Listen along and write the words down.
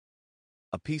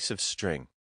A Piece of String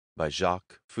by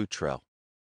Jacques Futrelle.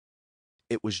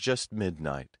 It was just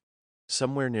midnight.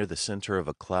 Somewhere near the center of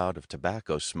a cloud of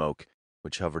tobacco smoke,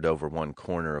 which hovered over one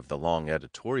corner of the long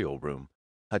editorial room,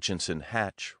 Hutchinson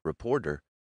Hatch, reporter,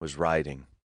 was writing.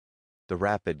 The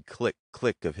rapid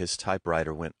click-click of his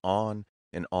typewriter went on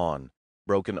and on,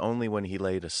 broken only when he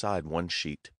laid aside one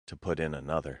sheet to put in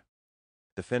another.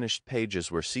 The finished pages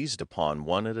were seized upon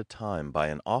one at a time by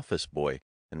an office boy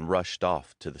and rushed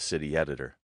off to the city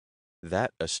editor.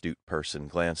 That astute person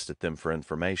glanced at them for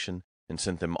information and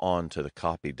sent them on to the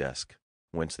copy desk,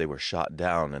 whence they were shot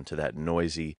down into that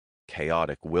noisy,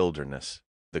 chaotic wilderness,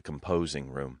 the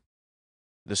composing room.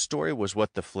 The story was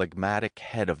what the phlegmatic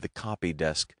head of the copy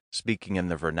desk, speaking in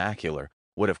the vernacular,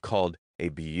 would have called a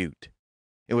beaut.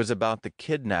 It was about the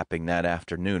kidnapping that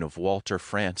afternoon of Walter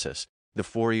Francis, the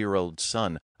 4-year-old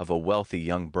son of a wealthy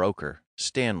young broker,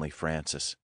 Stanley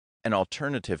Francis. An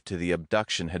alternative to the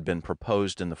abduction had been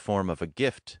proposed in the form of a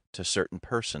gift to certain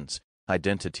persons,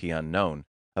 identity unknown,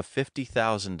 of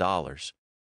 $50,000.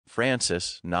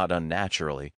 Francis, not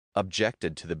unnaturally,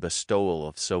 objected to the bestowal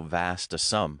of so vast a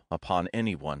sum upon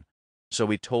anyone, so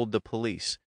he told the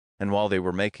police, and while they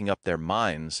were making up their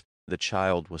minds, the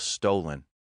child was stolen.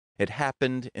 It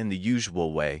happened in the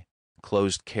usual way,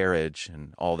 closed carriage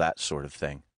and all that sort of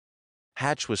thing.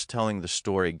 Hatch was telling the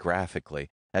story graphically,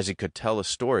 as he could tell a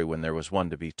story when there was one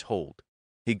to be told.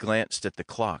 He glanced at the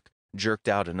clock, jerked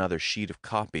out another sheet of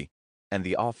copy, and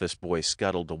the office boy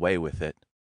scuttled away with it.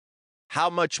 "How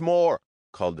much more?"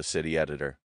 called the city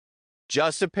editor.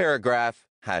 "Just a paragraph,"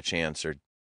 Hatch answered.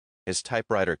 His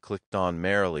typewriter clicked on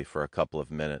merrily for a couple of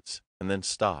minutes, and then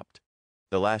stopped.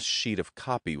 The last sheet of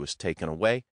copy was taken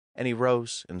away, and he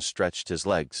rose and stretched his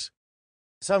legs.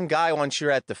 "Some guy wants you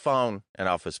at the phone," an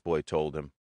office boy told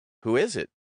him. "Who is it?"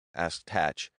 asked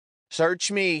Hatch.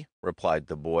 "Search me," replied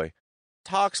the boy.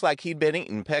 "Talks like he'd been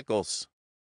eating pickles."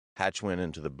 Hatch went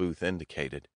into the booth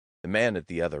indicated. The man at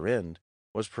the other end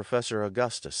was Professor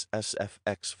Augustus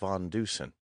S.F.X. von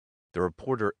Dusen. The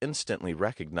reporter instantly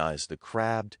recognized the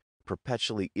crabbed,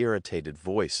 perpetually irritated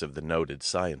voice of the noted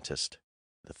scientist,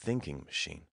 the thinking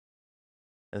machine.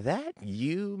 "That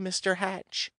you, Mr.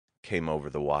 Hatch?" came over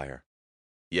the wire.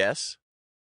 "Yes."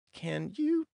 "Can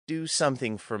you do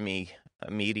something for me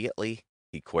immediately?"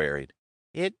 he queried.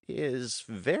 "It is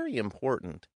very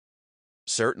important."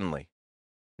 "Certainly."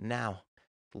 "Now,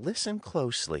 listen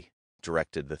closely,"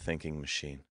 directed the thinking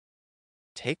machine.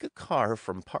 "Take a car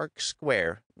from Park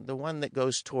Square, the one that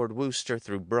goes toward Wooster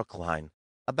through Brookline.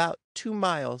 About 2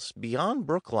 miles beyond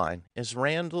Brookline is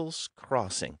Randall's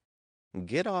Crossing.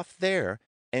 Get off there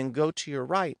and go to your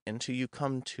right until you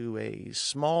come to a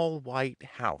small white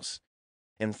house.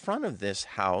 In front of this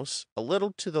house, a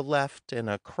little to the left and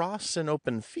across an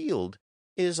open field,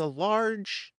 is a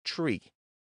large tree.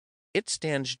 It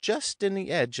stands just in the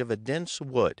edge of a dense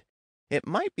wood. It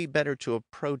might be better to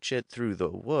approach it through the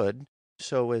wood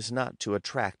so as not to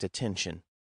attract attention.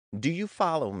 Do you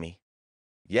follow me?"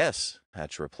 "Yes,"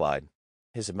 Hatch replied.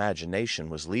 His imagination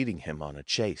was leading him on a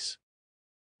chase.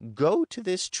 "Go to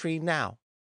this tree now,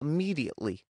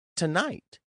 immediately,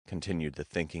 tonight," continued the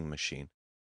thinking machine.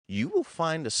 "You will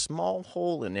find a small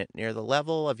hole in it near the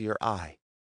level of your eye.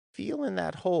 Feel in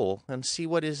that hole and see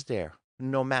what is there,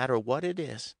 no matter what it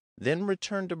is. Then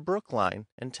return to Brookline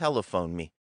and telephone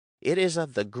me. It is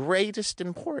of the greatest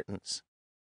importance."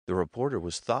 The reporter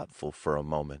was thoughtful for a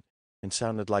moment and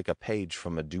sounded like a page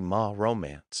from a Dumas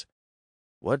romance.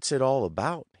 "What's it all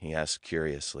about?" he asked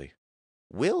curiously.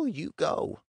 "Will you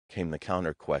go?" came the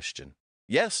counter question.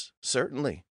 "Yes,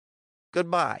 certainly."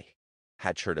 "Goodbye."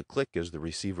 Hatch heard a click as the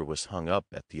receiver was hung up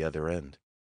at the other end.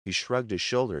 He shrugged his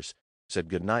shoulders, said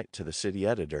good night to the city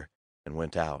editor, and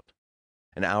went out.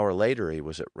 An hour later he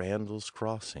was at Randall's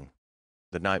Crossing.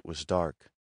 The night was dark,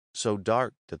 so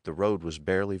dark that the road was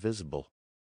barely visible.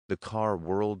 The car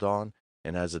whirled on,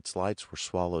 and as its lights were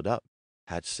swallowed up,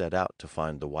 Hatch set out to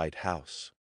find the white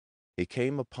house. He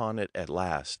came upon it at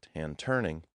last, and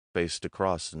turning, faced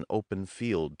across an open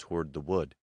field toward the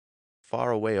wood.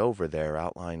 Far away over there,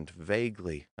 outlined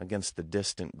vaguely against the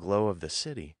distant glow of the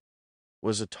city,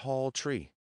 was a tall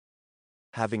tree.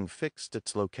 Having fixed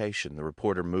its location, the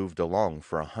reporter moved along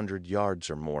for 100 yards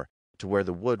or more to where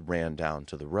the wood ran down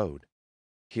to the road.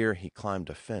 Here he climbed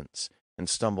a fence and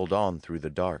stumbled on through the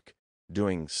dark,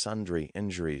 doing sundry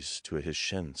injuries to his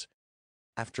shins.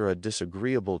 After a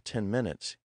disagreeable 10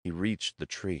 minutes, he reached the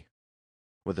tree.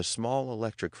 With a small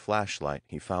electric flashlight,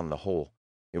 he found the hole.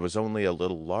 It was only a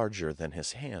little larger than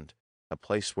his hand, a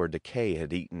place where decay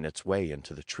had eaten its way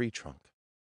into the tree trunk.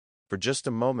 For just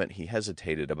a moment he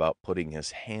hesitated about putting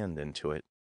his hand into it.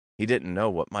 He didn't know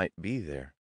what might be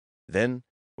there. Then,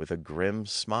 With a grim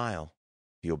smile,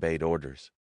 he obeyed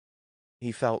orders.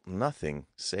 He felt nothing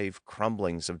save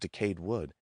crumblings of decayed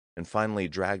wood, and finally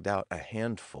dragged out a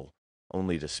handful,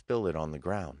 only to spill it on the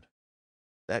ground.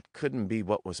 That couldn't be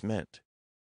what was meant.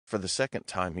 For the second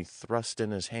time he thrust in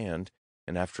his hand,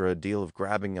 and after a deal of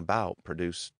grabbing about,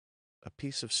 produced a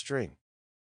piece of string.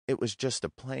 It was just a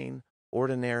plain,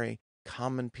 ordinary,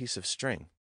 common piece of string.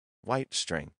 White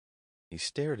string. He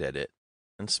stared at it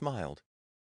and smiled.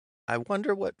 I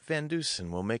wonder what Van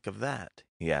Dusen will make of that,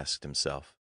 he asked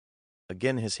himself.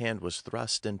 Again his hand was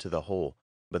thrust into the hole,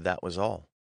 but that was all,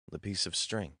 the piece of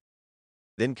string.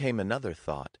 Then came another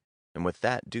thought, and with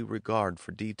that due regard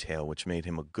for detail which made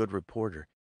him a good reporter,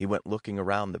 he went looking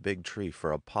around the big tree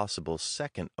for a possible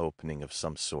second opening of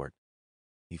some sort.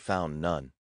 He found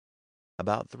none.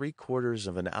 About 3/4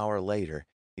 of an hour later,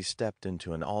 he stepped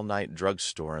into an all-night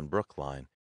drugstore in Brookline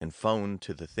and phoned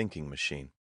to the thinking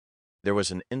machine. There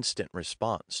was an instant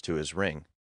response to his ring.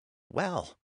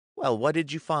 Well, what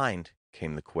did you find?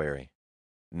 Came the query.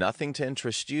 Nothing to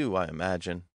interest you, I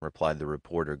imagine, replied the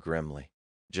reporter grimly.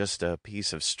 Just a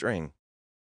piece of string.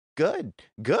 Good,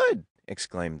 good,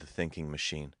 exclaimed the thinking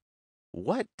machine.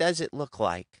 What does it look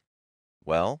like?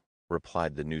 Well,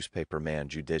 replied the newspaper man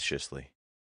judiciously,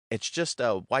 it's just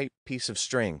a white piece of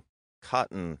string.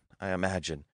 Cotton, I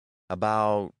imagine.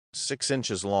 About 6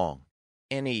 inches long.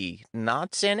 Any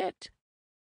knots in it?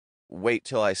 Wait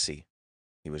till I see.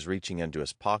 He was reaching into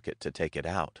his pocket to take it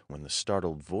out when the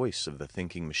startled voice of the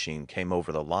thinking machine came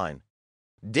over the line.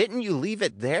 Didn't you leave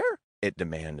it there? It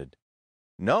demanded.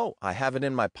 No, I have it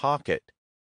in my pocket.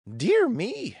 Dear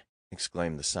me,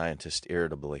 exclaimed the scientist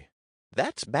irritably.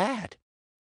 That's bad.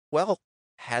 Well,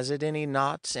 has it any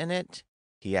knots in it?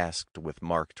 He asked with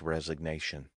marked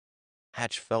resignation.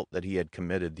 Hatch felt that he had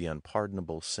committed the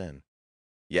unpardonable sin.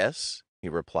 Yes, he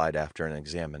replied after an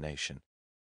examination.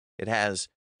 It has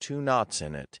 2 knots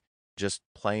in it, just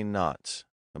plain knots,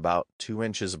 about 2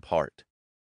 inches apart.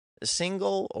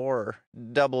 Single or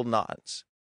double knots?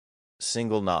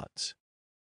 Single knots.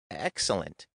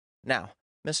 Excellent. Now,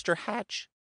 Mr. Hatch,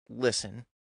 listen.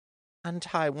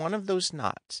 Untie one of those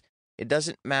knots, it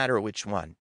doesn't matter which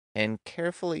one, and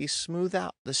carefully smooth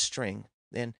out the string.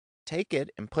 Then take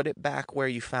it and put it back where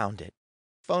you found it.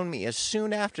 Phone me as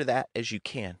soon after that as you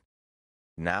can.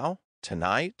 Now?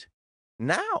 Tonight?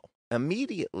 Now!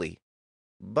 Immediately.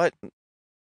 But,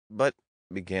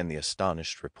 began the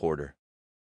astonished reporter.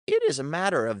 It is a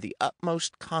matter of the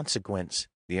utmost consequence,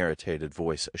 the irritated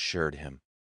voice assured him.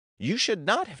 You should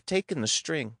not have taken the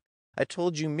string. I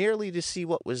told you merely to see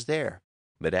what was there.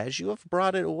 But as you have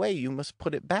brought it away, you must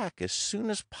put it back as soon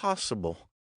as possible.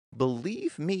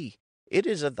 Believe me, it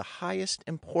is of the highest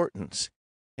importance.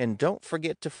 And don't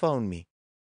forget to phone me.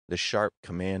 The sharp,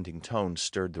 commanding tone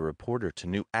stirred the reporter to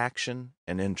new action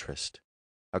and interest.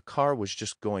 A car was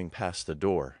just going past the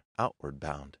door, outward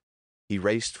bound. He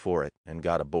raced for it and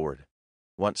got aboard.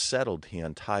 Once settled, he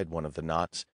untied one of the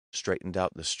knots, straightened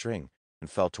out the string, and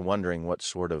fell to wondering what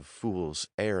sort of fool's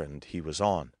errand he was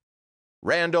on.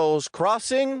 Randall's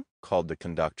Crossing, called the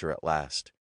conductor at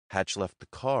last. Hatch left the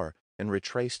car and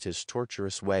retraced his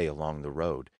tortuous way along the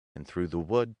road and through the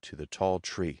wood to the tall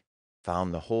tree,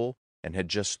 found the hole, and had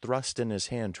just thrust in his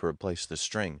hand to replace the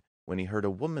string when he heard a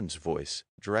woman's voice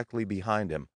directly behind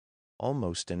him,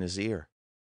 almost in his ear.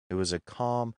 It was a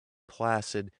calm,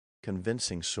 placid,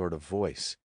 convincing sort of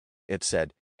voice. It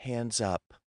said, "Hands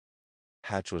up."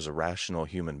 Hatch was a rational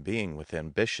human being with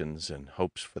ambitions and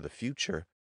hopes for the future.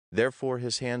 Therefore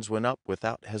his hands went up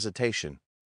without hesitation.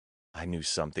 I knew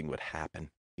something would happen,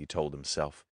 he told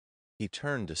himself. He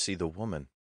turned to see the woman.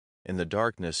 In the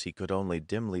darkness he could only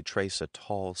dimly trace a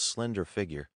tall, slender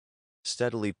figure.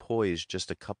 Steadily poised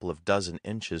just a couple of dozen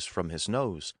inches from his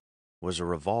nose was a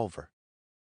revolver.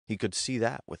 He could see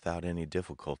that without any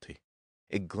difficulty.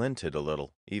 It glinted a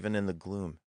little, even in the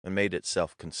gloom, and made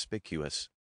itself conspicuous.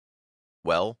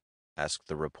 Well? Asked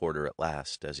the reporter at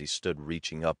last, as he stood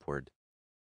reaching upward.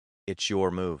 It's your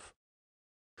move.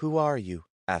 Who are you?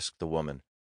 Asked the woman.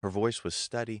 Her voice was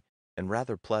steady and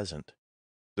rather pleasant.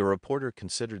 The reporter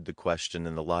considered the question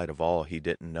in the light of all he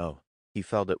didn't know. He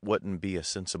felt it wouldn't be a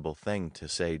sensible thing to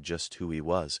say just who he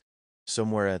was.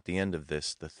 Somewhere at the end of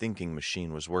this, the thinking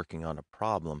machine was working on a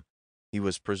problem. He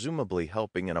was presumably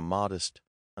helping in a modest,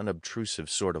 unobtrusive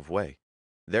sort of way.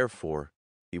 Therefore,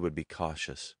 he would be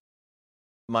cautious.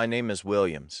 My name is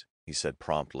Williams, he said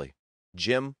promptly.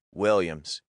 Jim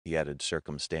Williams, he added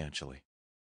circumstantially.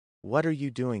 What are you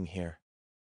doing here?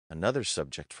 Another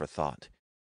subject for thought.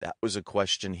 That was a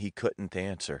question he couldn't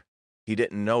answer. He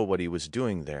didn't know what he was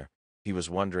doing there. He was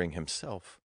wondering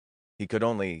himself. He could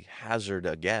only hazard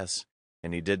a guess,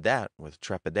 and he did that with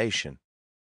trepidation.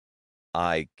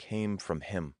 I came from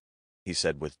him, he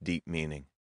said with deep meaning.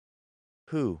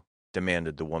 Who?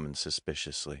 Demanded the woman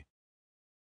suspiciously.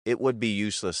 It would be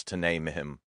useless to name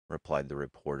him, replied the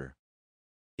reporter.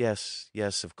 Yes,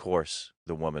 yes, of course,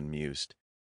 the woman mused.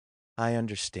 I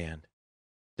understand.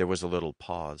 There was a little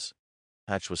pause.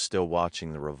 Hatch was still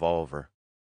watching the revolver.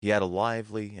 He had a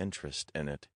lively interest in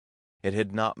it. It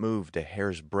had not moved a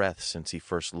hair's breadth since he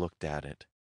first looked at it.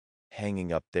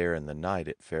 Hanging up there in the night,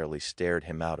 it fairly stared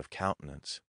him out of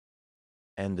countenance.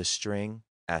 And the string?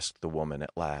 Asked the woman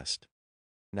at last.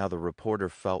 Now the reporter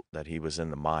felt that he was in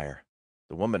the mire.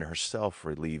 The woman herself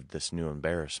relieved this new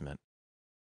embarrassment.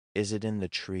 Is it in the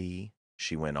tree?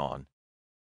 She went on.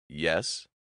 Yes.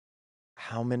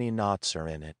 How many knots are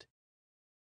in it?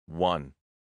 One.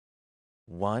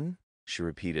 One? She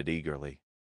repeated eagerly.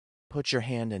 Put your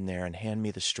hand in there and hand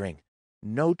me the string.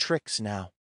 No tricks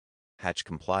now. Hatch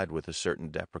complied with a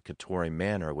certain deprecatory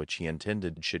manner which he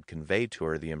intended should convey to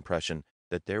her the impression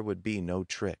that there would be no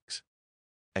tricks.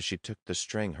 As she took the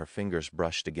string, her fingers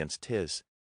brushed against his.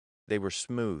 They were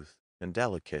smooth and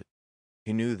delicate.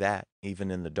 He knew that,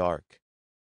 even in the dark.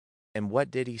 And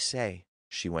what did he say?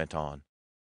 She went on.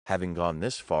 Having gone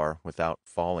this far without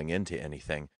falling into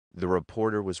anything, the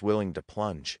reporter was willing to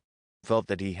plunge, felt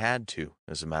that he had to,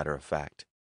 as a matter of fact.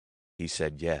 He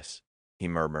said yes, he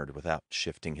murmured without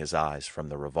shifting his eyes from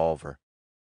the revolver.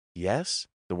 Yes?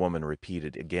 The woman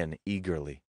repeated again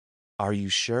eagerly. Are you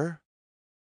sure?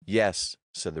 Yes,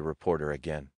 said the reporter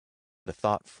again. The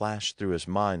thought flashed through his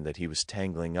mind that he was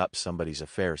tangling up somebody's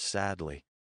affairs sadly.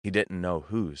 He didn't know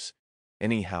whose.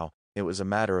 Anyhow, it was a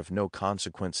matter of no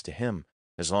consequence to him,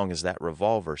 as long as that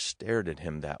revolver stared at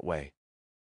him that way.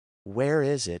 Where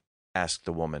is it? Asked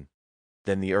the woman.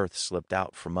 Then the earth slipped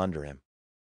out from under him.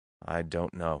 I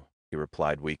don't know, he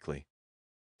replied weakly.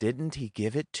 Didn't he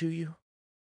give it to you?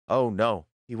 Oh, no,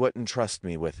 he wouldn't trust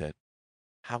me with it.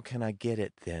 How can I get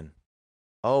it, then?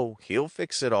 Oh, he'll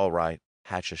fix it all right,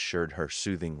 Hatch assured her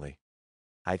soothingly.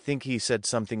 I think he said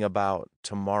something about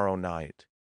tomorrow night.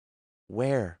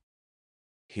 Where?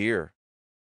 Here.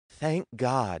 Thank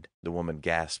God, the woman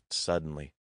gasped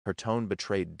suddenly. Her tone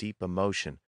betrayed deep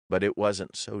emotion, but it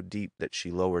wasn't so deep that she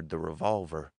lowered the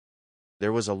revolver.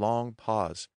 There was a long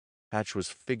pause. Hatch was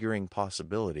figuring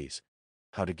possibilities.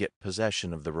 How to get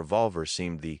possession of the revolver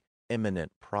seemed the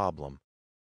imminent problem.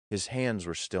 His hands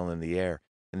were still in the air,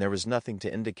 and there was nothing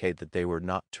to indicate that they were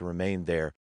not to remain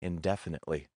there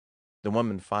indefinitely. The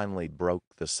woman finally broke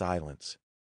the silence.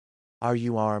 Are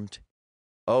you armed?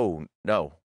 Oh,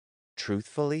 no.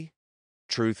 Truthfully?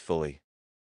 Truthfully.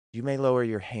 You may lower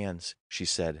your hands, she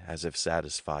said, as if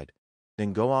satisfied.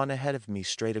 Then go on ahead of me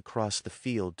straight across the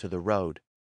field to the road.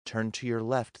 Turn to your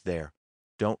left there.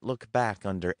 Don't look back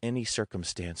under any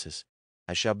circumstances.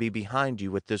 I shall be behind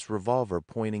you with this revolver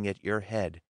pointing at your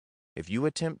head. If you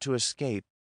attempt to escape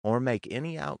or make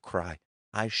any outcry,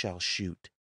 I shall shoot.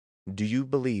 Do you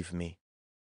believe me?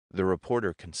 The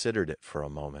reporter considered it for a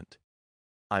moment.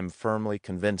 I'm firmly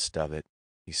convinced of it,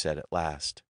 he said at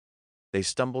last. They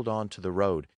stumbled onto the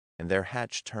road, and their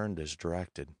Hatch turned as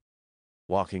directed.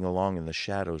 Walking along in the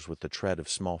shadows with the tread of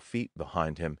small feet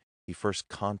behind him, he first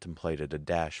contemplated a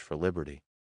dash for liberty.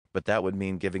 But that would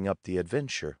mean giving up the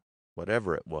adventure,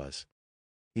 whatever it was.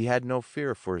 He had no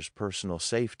fear for his personal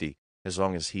safety as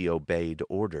long as he obeyed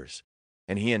orders,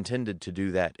 and he intended to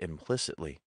do that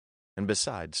implicitly. And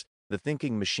besides, the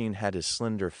thinking machine had his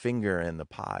slender finger in the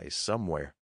pie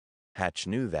somewhere. Hatch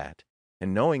knew that,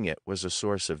 and knowing it was a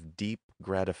source of deep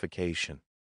gratification.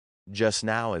 Just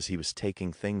now, as he was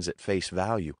taking things at face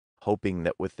value, hoping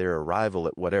that with their arrival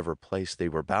at whatever place they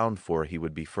were bound for he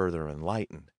would be further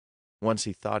enlightened. Once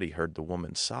he thought he heard the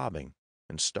woman sobbing,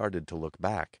 and started to look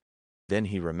back. Then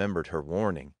he remembered her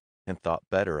warning, and thought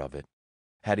better of it.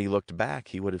 Had he looked back,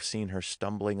 he would have seen her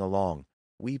stumbling along,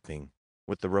 weeping,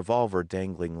 with the revolver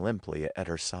dangling limply at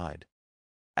her side.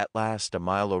 At last, a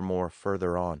mile or more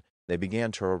further on, they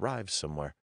began to arrive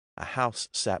somewhere. A house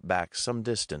sat back some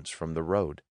distance from the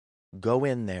road. Go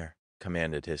in there,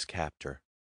 commanded his captor.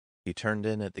 He turned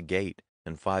in at the gate,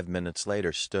 and 5 minutes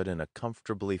later stood in a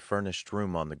comfortably furnished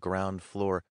room on the ground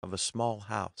floor of a small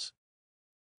house.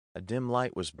 A dim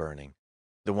light was burning.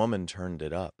 The woman turned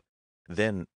it up.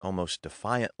 Then, almost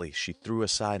defiantly, she threw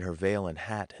aside her veil and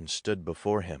hat and stood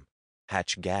before him.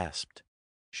 Hatch gasped.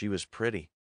 She was pretty,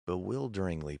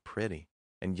 bewilderingly pretty,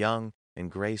 and young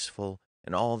and graceful,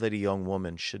 and all that a young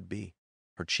woman should be.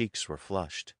 Her cheeks were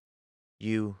flushed.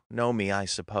 You know me, I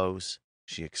suppose,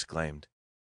 she exclaimed.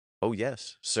 Oh,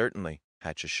 yes, certainly,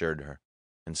 Hatch assured her,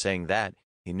 and saying that,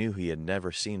 he knew he had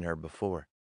never seen her before.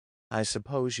 I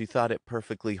suppose you thought it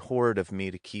perfectly horrid of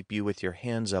me to keep you with your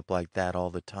hands up like that all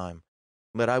the time.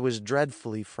 But I was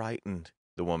dreadfully frightened,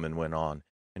 the woman went on,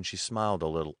 and she smiled a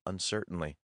little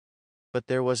uncertainly. But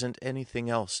there wasn't anything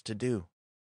else to do.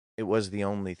 It was the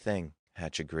only thing,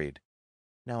 Hatch agreed.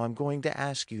 Now I'm going to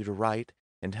ask you to write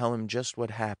and tell him just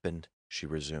what happened, she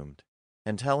resumed.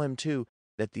 And tell him, too,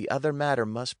 that the other matter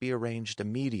must be arranged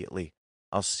immediately.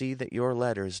 I'll see that your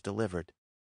letter is delivered.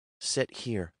 Sit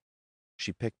here.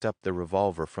 She picked up the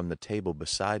revolver from the table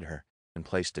beside her and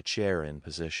placed a chair in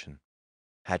position.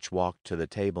 Hatch walked to the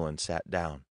table and sat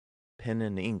down. Pen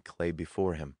and ink lay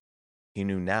before him. He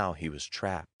knew now he was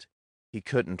trapped. He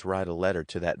couldn't write a letter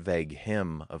to that vague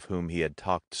him of whom he had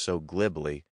talked so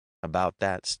glibly, about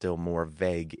that still more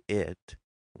vague it,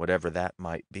 whatever that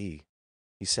might be.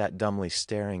 He sat dumbly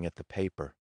staring at the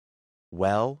paper.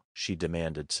 Well, she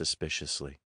demanded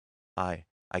suspiciously. I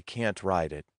can't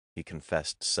write it, he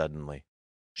confessed suddenly.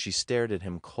 She stared at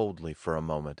him coldly for a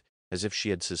moment, as if she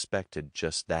had suspected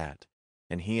just that,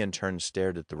 and he in turn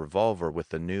stared at the revolver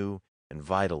with a new and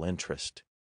vital interest.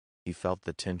 He felt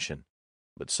the tension,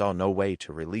 but saw no way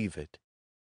to relieve it.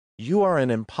 You are an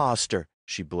impostor,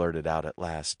 she blurted out at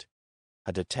last.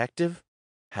 A detective?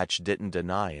 Hatch didn't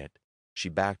deny it. She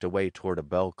backed away toward a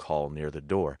bell call near the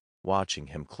door, watching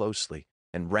him closely,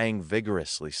 and rang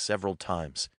vigorously several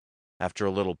times. After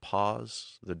a little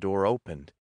pause, the door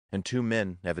opened, and two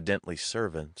men, evidently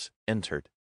servants, entered.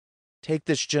 Take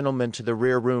this gentleman to the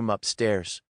rear room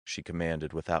upstairs, she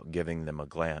commanded without giving them a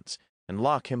glance, and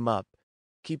lock him up.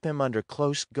 Keep him under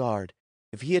close guard.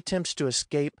 If he attempts to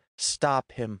escape,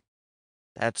 stop him.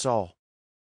 That's all.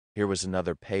 Here was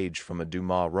another page from a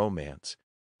Dumas romance.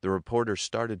 The reporter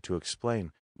started to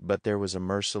explain, but there was a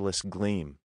merciless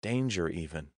gleam, danger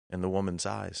even, in the woman's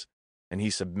eyes, and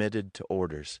he submitted to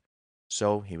orders.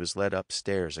 So he was led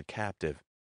upstairs a captive,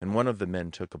 and one of the men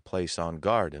took a place on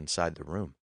guard inside the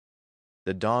room.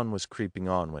 The dawn was creeping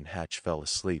on when Hatch fell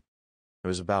asleep. It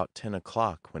was about 10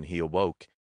 o'clock when he awoke,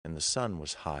 and the sun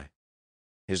was high.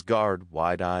 His guard,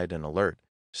 wide-eyed and alert,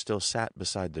 still sat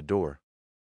beside the door.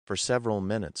 For several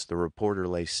minutes the reporter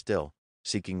lay still,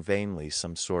 seeking vainly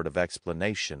some sort of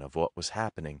explanation of what was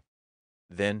happening.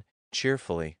 Then,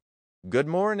 cheerfully, "Good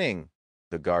morning,"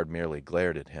 the guard merely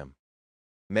glared at him.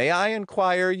 "May I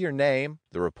inquire your name?"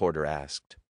 the reporter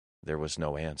asked. There was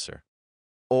no answer.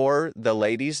 "Or the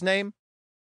lady's name?"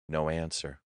 No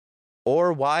answer.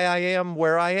 "Or why I am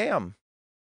where I am?"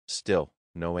 Still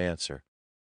no answer.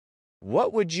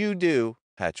 "What would you do,"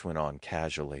 Hatch went on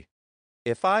casually,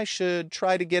 "if I should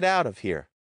try to get out of here?"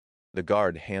 The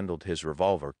guard handled his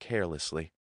revolver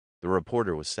carelessly. The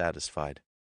reporter was satisfied.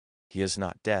 He is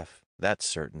not deaf, that's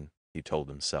certain, he told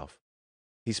himself.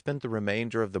 He spent the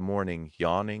remainder of the morning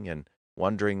yawning and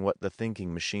wondering what the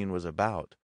thinking machine was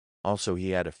about. Also, he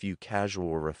had a few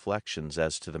casual reflections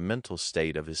as to the mental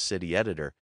state of his city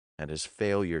editor and his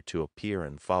failure to appear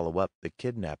and follow up the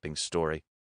kidnapping story.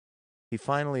 He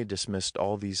finally dismissed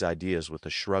all these ideas with a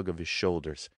shrug of his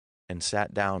shoulders and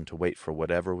sat down to wait for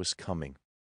whatever was coming.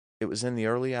 It was in the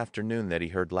early afternoon that he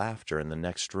heard laughter in the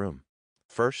next room.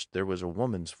 First there was a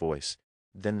woman's voice,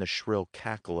 then the shrill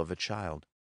cackle of a child.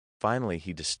 Finally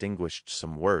he distinguished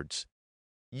some words.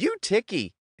 "You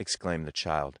ticky!" exclaimed the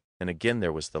child, and again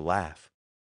there was the laugh.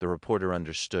 The reporter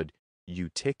understood "you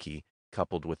ticky,"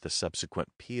 coupled with the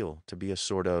subsequent peal, to be a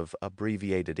sort of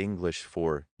abbreviated English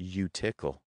for "you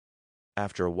tickle."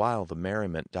 After a while the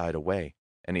merriment died away,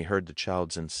 and he heard the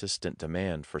child's insistent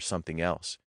demand for something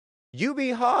else. "You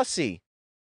be hossy!"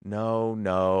 "No,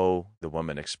 no," the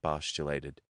woman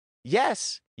expostulated.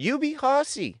 "Yes, you be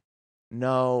hossy."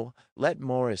 "No, let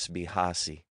Morris be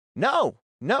hossy." "No,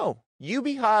 no, you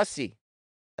be hossy."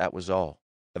 That was all.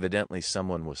 Evidently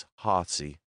someone was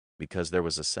hossy, because there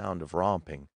was a sound of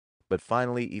romping, but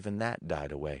finally even that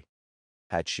died away.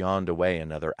 Hatch yawned away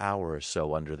another hour or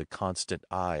so under the constant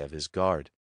eye of his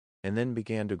guard, and then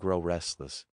began to grow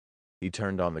restless. He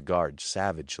turned on the guard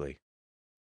savagely.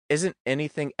 "Isn't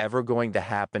anything ever going to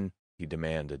happen?" he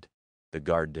demanded. The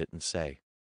guard didn't say.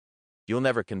 "You'll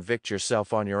never convict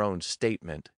yourself on your own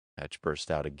statement," Hatch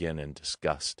burst out again in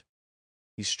disgust.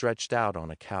 He stretched out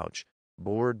on a couch,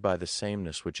 bored by the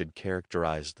sameness which had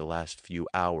characterized the last few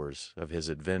hours of his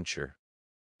adventure.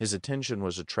 His attention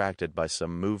was attracted by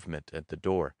some movement at the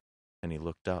door, and he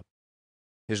looked up.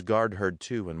 His guard heard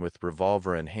too, and with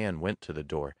revolver in hand went to the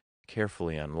door,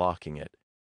 carefully unlocking it.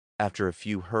 After a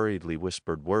few hurriedly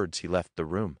whispered words, he left the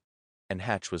room, and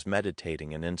Hatch was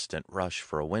meditating an instant rush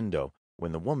for a window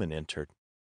when the woman entered.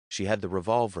 She had the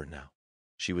revolver now.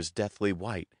 She was deathly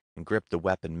white and gripped the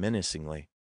weapon menacingly.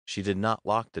 She did not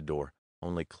lock the door,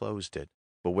 only closed it,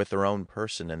 but with her own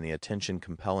person and the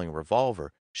attention-compelling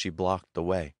revolver, she blocked the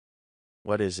way.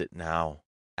 "What is it now?"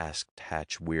 asked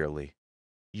Hatch wearily.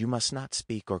 You must not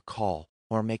speak or call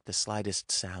or make the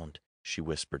slightest sound, she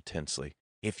whispered tensely.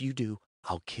 If you do,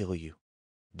 I'll kill you.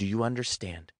 Do you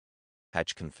understand?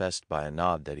 Hatch confessed by a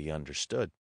nod that he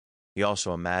understood. He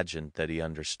also imagined that he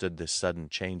understood this sudden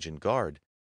change in guard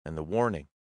and the warning.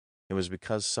 It was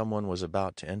because someone was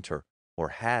about to enter or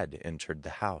had entered the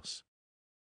house.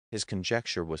 His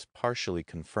conjecture was partially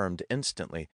confirmed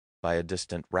instantly by a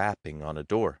distant rapping on a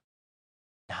door.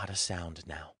 Not a sound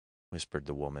now, whispered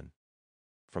the woman.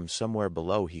 From somewhere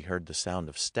below he heard the sound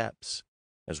of steps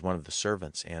as one of the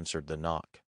servants answered the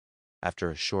knock. After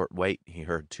a short wait he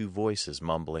heard two voices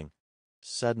mumbling.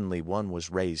 Suddenly one was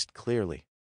raised clearly.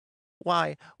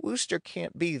 Why, Wooster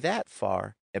can't be that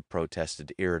far, it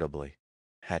protested irritably.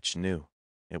 Hatch knew.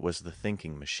 It was the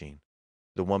thinking machine.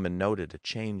 The woman noted a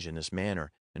change in his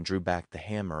manner and drew back the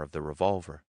hammer of the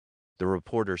revolver. The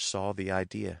reporter saw the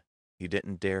idea. He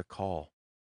didn't dare call.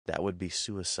 That would be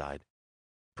suicide.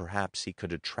 Perhaps he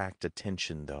could attract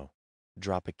attention, though.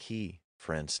 Drop a key,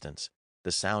 for instance.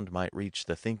 The sound might reach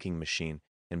the thinking machine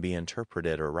and be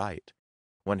interpreted aright.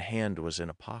 One hand was in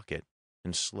a pocket,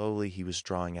 and slowly he was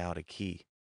drawing out a key.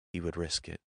 He would risk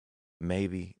it.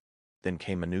 Maybe. Then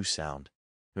came a new sound.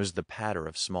 It was the patter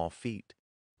of small feet.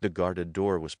 The guarded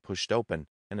door was pushed open,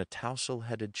 and a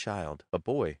tousle-headed child, a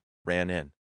boy, ran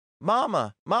in.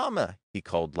 Mama! Mama! He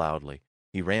called loudly.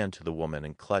 He ran to the woman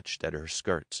and clutched at her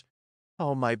skirts.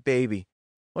 Oh, my baby!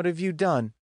 What have you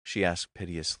done? She asked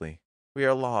piteously. We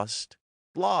are lost.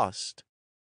 Lost!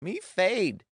 Me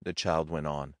fade, the child went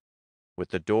on. With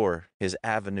the door, his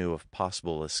avenue of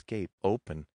possible escape,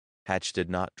 open, Hatch did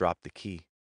not drop the key.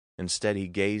 Instead, he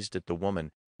gazed at the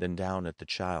woman, then down at the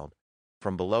child.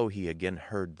 From below, he again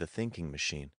heard the thinking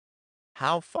machine.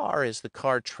 How far is the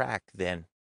car track, then?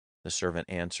 The servant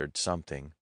answered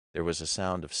something. There was a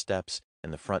sound of steps,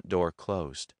 and the front door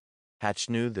closed. Hatch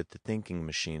knew that the thinking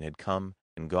machine had come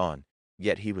and gone,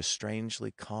 yet he was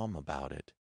strangely calm about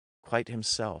it. Quite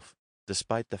himself,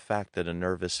 despite the fact that a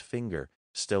nervous finger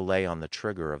still lay on the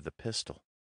trigger of the pistol.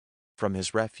 From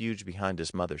his refuge behind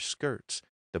his mother's skirts,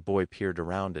 the boy peered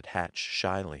around at Hatch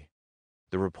shyly.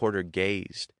 The reporter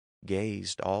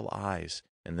gazed all eyes,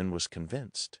 and then was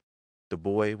convinced. The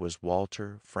boy was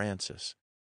Walter Francis,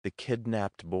 the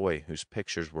kidnapped boy whose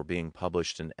pictures were being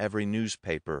published in every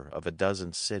newspaper of a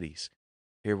dozen cities.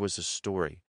 Here was a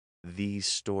story, the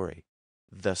story,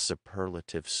 the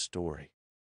superlative story.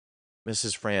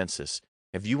 Mrs. Francis,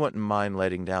 if you wouldn't mind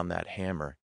letting down that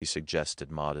hammer, he suggested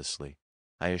modestly.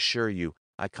 I assure you,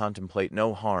 I contemplate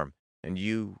no harm, and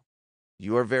you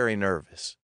are very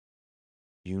nervous.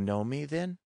 You know me,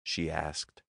 then? She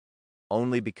asked.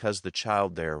 Only because the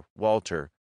child there,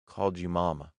 Walter, called you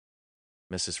Mama.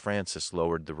 Mrs. Francis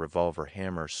lowered the revolver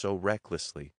hammer so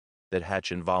recklessly that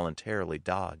Hatch involuntarily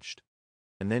dodged.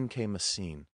 And then came a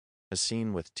scene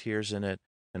with tears in it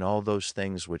and all those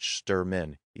things which stir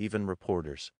men, even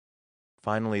reporters.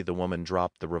 Finally, the woman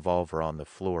dropped the revolver on the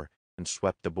floor and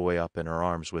swept the boy up in her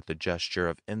arms with a gesture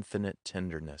of infinite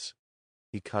tenderness.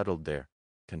 He cuddled there,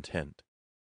 content.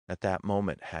 At that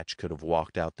moment, Hatch could have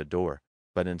walked out the door,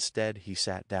 but instead he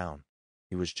sat down.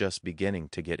 He was just beginning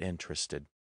to get interested.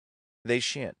 They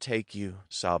shan't take you,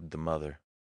 sobbed the mother.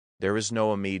 There is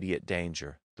no immediate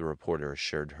danger, the reporter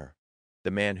assured her.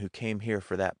 The man who came here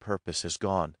for that purpose is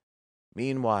gone.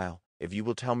 Meanwhile, if you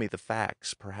will tell me the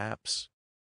facts, perhaps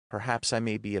I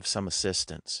may be of some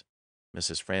assistance.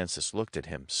 Mrs. Francis looked at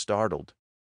him, startled.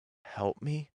 Help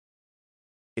me?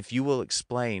 If you will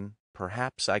explain,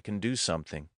 perhaps I can do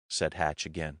something, said Hatch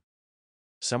again.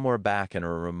 Somewhere back in a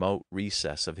remote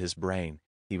recess of his brain,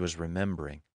 he was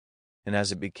remembering. And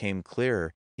as it became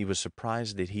clearer, he was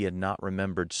surprised that he had not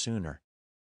remembered sooner.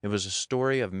 It was a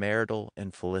story of marital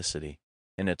infelicity,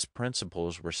 and its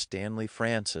principals were Stanley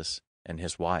Francis and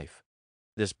his wife,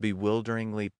 this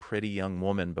bewilderingly pretty young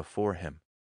woman before him.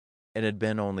 It had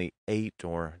been only 8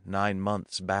 or 9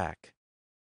 months back.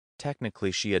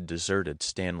 Technically, she had deserted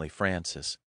Stanley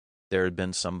Francis. There had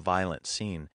been some violent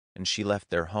scene, and she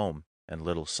left their home and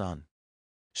little son.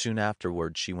 Soon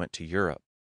afterward, she went to Europe.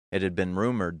 It had been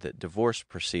rumored that divorce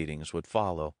proceedings would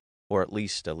follow, or at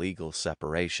least a legal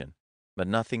separation, but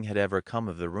nothing had ever come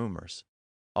of the rumors.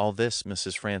 All this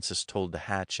Mrs. Francis told to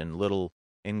Hatch in little,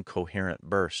 incoherent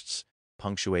bursts,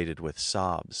 punctuated with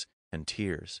sobs and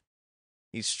tears.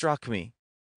 He struck me,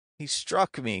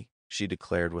 she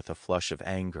declared with a flush of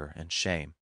anger and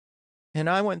shame. And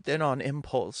I went then on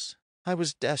impulse. I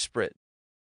was desperate.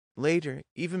 Later,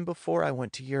 even before I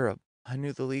went to Europe, I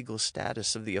knew the legal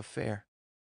status of the affair.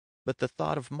 But the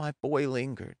thought of my boy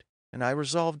lingered, and I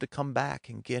resolved to come back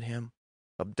and get him,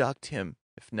 abduct him,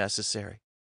 if necessary.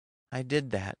 I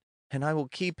did that, and I will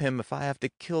keep him if I have to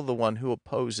kill the one who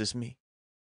opposes me."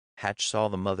 Hatch saw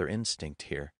the mother instinct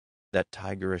here, that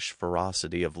tigerish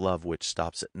ferocity of love which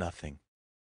stops at nothing.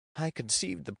 "I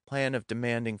conceived the plan of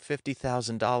demanding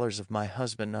 $50,000 of my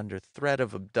husband under threat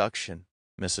of abduction,"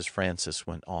 Mrs. Francis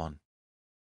went on.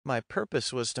 "My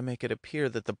purpose was to make it appear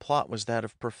that the plot was that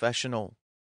of professional,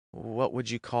 what would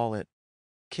you call it,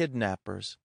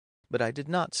 kidnappers. But I did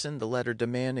not send the letter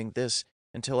demanding this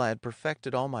until I had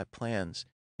perfected all my plans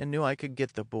and knew I could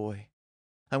get the boy.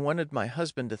 I wanted my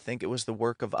husband to think it was the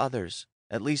work of others,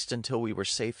 at least until we were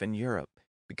safe in Europe,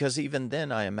 because even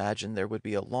then I imagined there would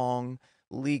be a long,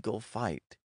 legal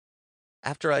fight.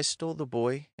 After I stole the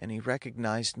boy and he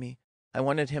recognized me, I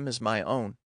wanted him as my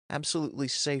own, absolutely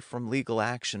safe from legal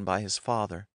action by his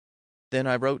father. Then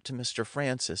I wrote to Mr.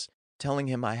 Francis, telling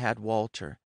him I had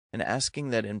Walter, and asking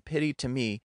that in pity to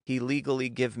me he legally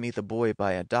give me the boy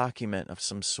by a document of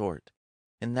some sort.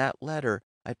 In that letter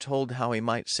I told how he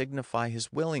might signify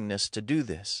his willingness to do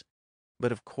this.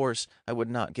 But of course I would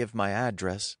not give my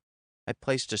address. I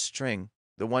placed a string,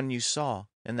 the one you saw,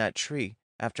 in that tree,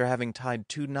 after having tied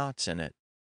 2 knots in it.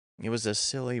 It was a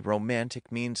silly,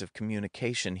 romantic means of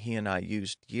communication he and I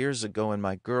used years ago in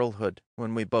my girlhood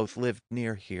when we both lived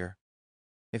near here.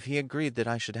 If he agreed that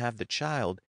I should have the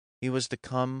child, he was to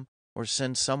come or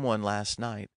send someone last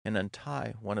night and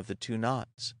untie one of the 2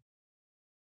 knots."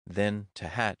 Then, to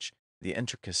Hatch, the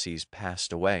intricacies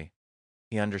passed away.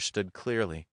 He understood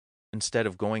clearly. Instead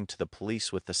of going to the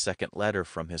police with the second letter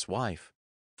from his wife,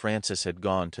 Francis had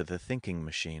gone to the thinking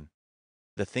machine.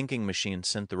 The thinking machine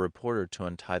sent the reporter to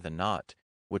untie the knot,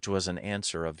 which was an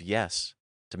answer of yes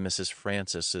to Mrs.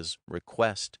 Francis's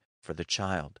request for the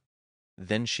child.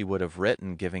 Then she would have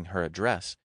written giving her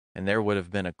address, and there would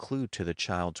have been a clue to the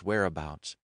child's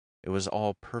whereabouts. It was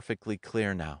all perfectly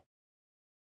clear now.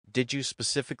 "Did you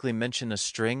specifically mention a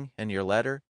string in your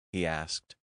letter?" he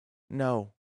asked.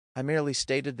 "No. I merely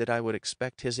stated that I would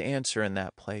expect his answer in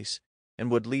that place,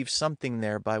 and would leave something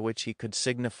there by which he could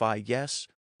signify yes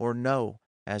or no,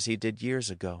 as he did years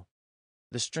ago.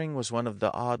 The string was one of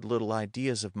the odd little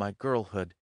ideas of my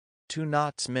girlhood. 2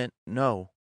 knots meant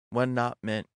no, 1 knot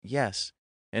meant yes,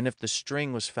 and if the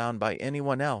string was found by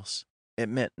anyone else, it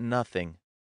meant nothing."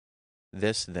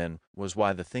 This, then, was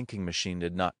why the thinking machine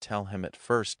did not tell him at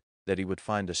first that he would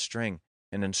find a string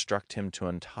and instruct him to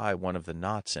untie one of the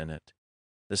knots in it.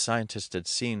 The scientist had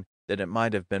seen that it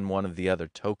might have been one of the other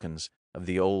tokens of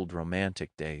the old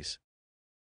romantic days.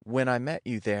 "When I met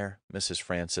you there," Mrs.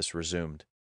 Francis resumed,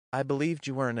 "I believed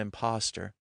you were an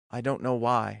imposter. I don't know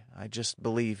why, I just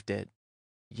believed it.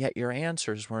 Yet your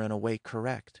answers were in a way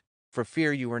correct. For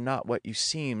fear you were not what you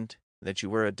seemed, that you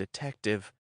were a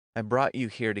detective, I brought you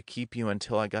here to keep you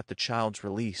until I got the child's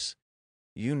release.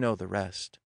 You know the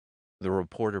rest." The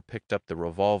reporter picked up the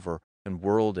revolver and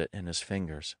whirled it in his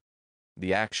fingers.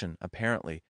 The action,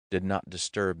 apparently, did not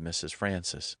disturb Mrs.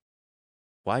 Francis.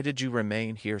 "Why did you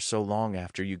remain here so long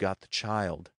after you got the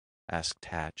child?" asked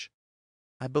Hatch.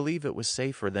 "I believe it was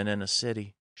safer than in a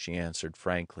city," she answered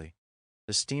frankly.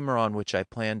 "The steamer on which I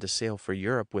planned to sail for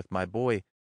Europe with my boy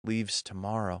leaves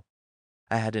tomorrow.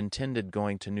 I had intended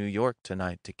going to New York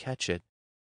tonight to catch it,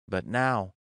 but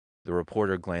now—" The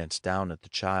reporter glanced down at the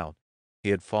child. He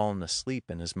had fallen asleep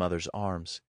in his mother's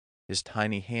arms. His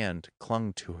tiny hand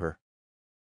clung to her.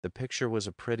 The picture was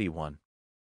a pretty one.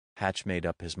 Hatch made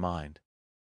up his mind.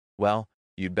 "Well,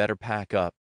 you'd better pack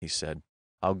up," he said.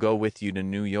 "I'll go with you to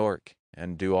New York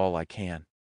and do all I can."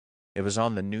 It was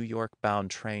on the New York-bound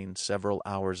train several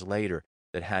hours later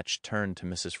that Hatch turned to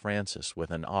Mrs. Francis with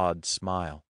an odd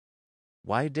smile.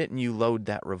 "Why didn't you load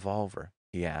that revolver?"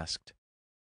 he asked.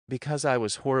 "Because I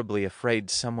was horribly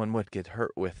afraid someone would get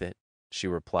hurt with it," she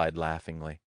replied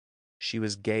laughingly. She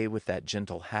was gay with that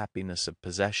gentle happiness of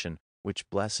possession which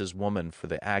blesses woman for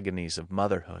the agonies of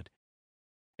motherhood,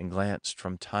 and glanced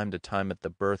from time to time at the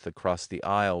berth across the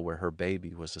aisle where her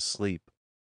baby was asleep.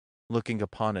 Looking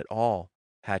upon it all,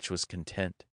 Hatch was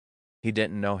content. He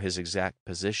didn't know his exact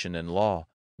position in law,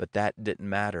 but that didn't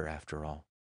matter after all.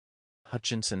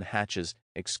 Hutchinson Hatch's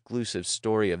exclusive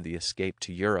story of the escape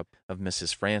to Europe of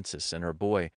Mrs. Francis and her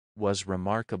boy was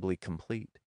remarkably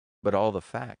complete, but all the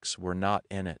facts were not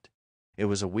in it. It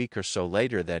was a week or so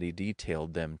later that he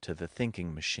detailed them to the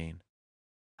thinking machine.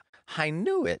 "I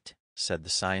knew it," said the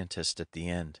scientist at the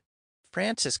end.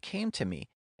 "Francis came to me,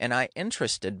 and I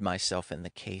interested myself in the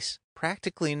case,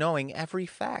 practically knowing every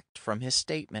fact from his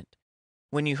statement.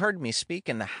 When you heard me speak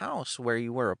in the house where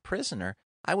you were a prisoner,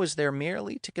 I was there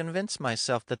merely to convince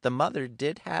myself that the mother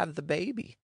did have the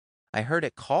baby. I heard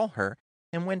it call her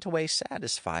and went away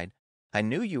satisfied. I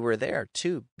knew you were there,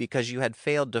 too, because you had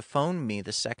failed to phone me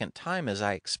the second time as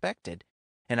I expected,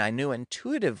 and I knew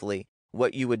intuitively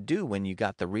what you would do when you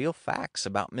got the real facts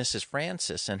about Mrs.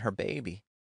 Francis and her baby.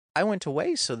 I went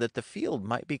away so that the field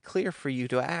might be clear for you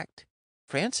to act.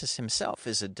 Francis himself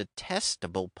is a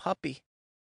detestable puppy.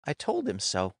 I told him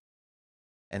so,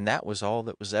 and that was all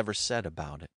that was ever said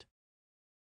about it.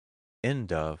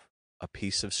 End of A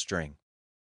Piece of String.